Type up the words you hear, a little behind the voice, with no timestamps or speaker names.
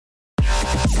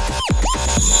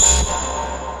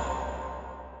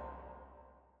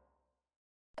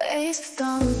Waist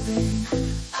thumping,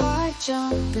 heart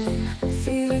jumping,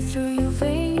 feel it through your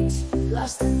veins,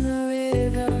 lost in the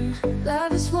rhythm.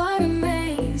 Love is what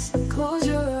remains. Close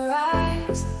your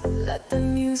eyes, let the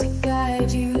music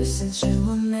guide you.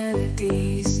 Sensual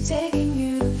melodies taking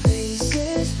you to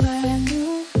places brand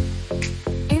new.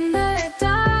 In the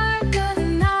dark of the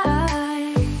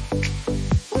night,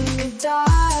 in the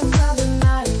dark of the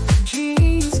night,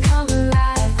 dreams come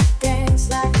alive. Dance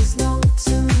like there's no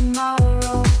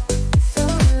tomorrow.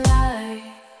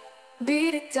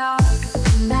 Beat it dark of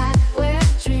the night where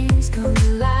dreams come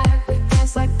alive. We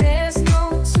dance like there's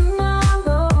no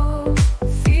tomorrow.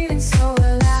 Feeling so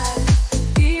alive.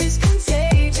 Beat is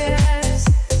contagious.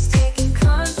 It's taking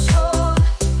control.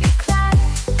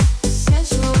 Éclaté,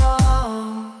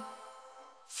 sensual.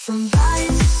 From body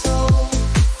to soul,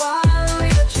 follow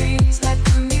your dreams. Let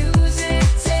the music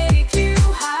take you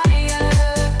higher.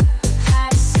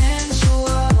 High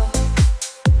sensual.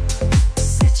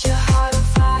 Set your heart on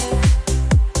fire.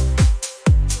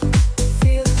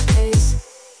 Feel the pace.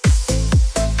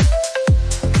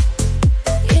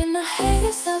 In the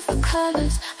haze of the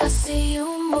colors, I see you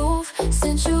move.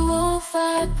 Sensual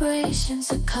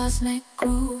vibrations, a cosmic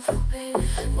groove.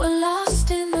 We're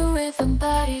lost in the rhythm,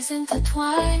 bodies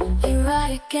intertwined.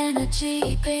 Erotic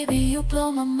energy, baby, you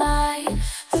blow my mind.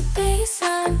 The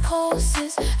bassline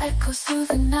pulses, echoes through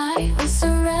the night. We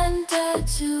surrender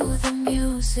to the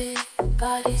music,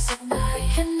 bodies ignite.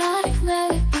 Hypnotic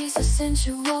melodies, a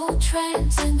sensual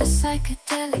trance. In the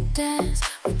psychedelic dance,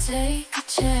 we take a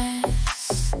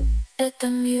chance. Let the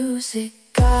music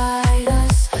guide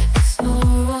us,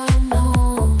 explore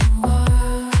unknown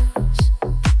worlds.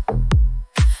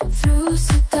 Through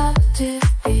seductive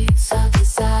beats, our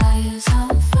desires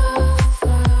unfurl.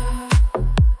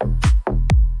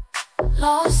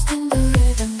 Lost in the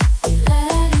rhythm,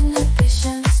 let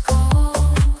inhibitions go.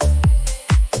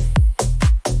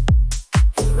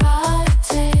 Erotic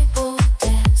table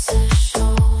dancer,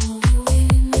 show we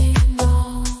need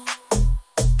more.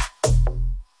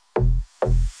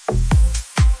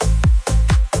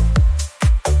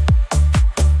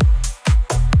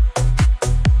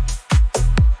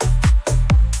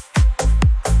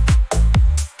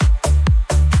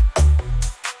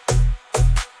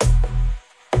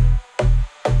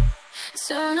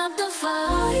 Turn up the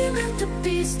volume, let the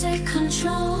beats take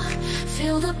control.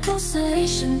 Feel the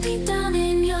pulsation deep down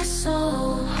in your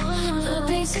soul. The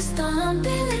bass is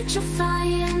thumping, let your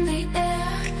fire in the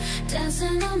air.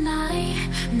 Dancing all night,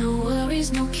 no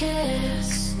worries, no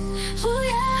cares. Oh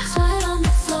yeah, right on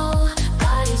the floor,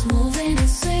 bodies moving in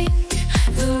sync.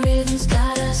 The rhythm's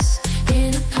got us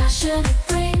in a passionate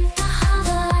brink.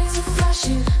 The lights are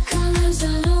flashing, colors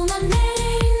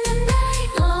illuminating the night.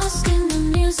 Lost in the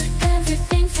music,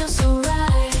 everything feels so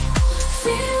right.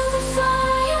 Feel the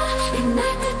fire,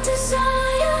 ignite the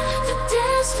desire. The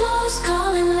dance floor's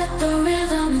calling, let the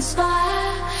rhythm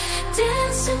inspire.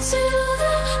 Dance into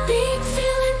the beat,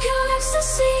 feeling pure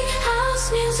ecstasy.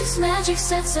 House music's magic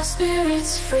sets our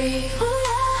spirits free. Ooh,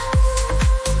 yeah.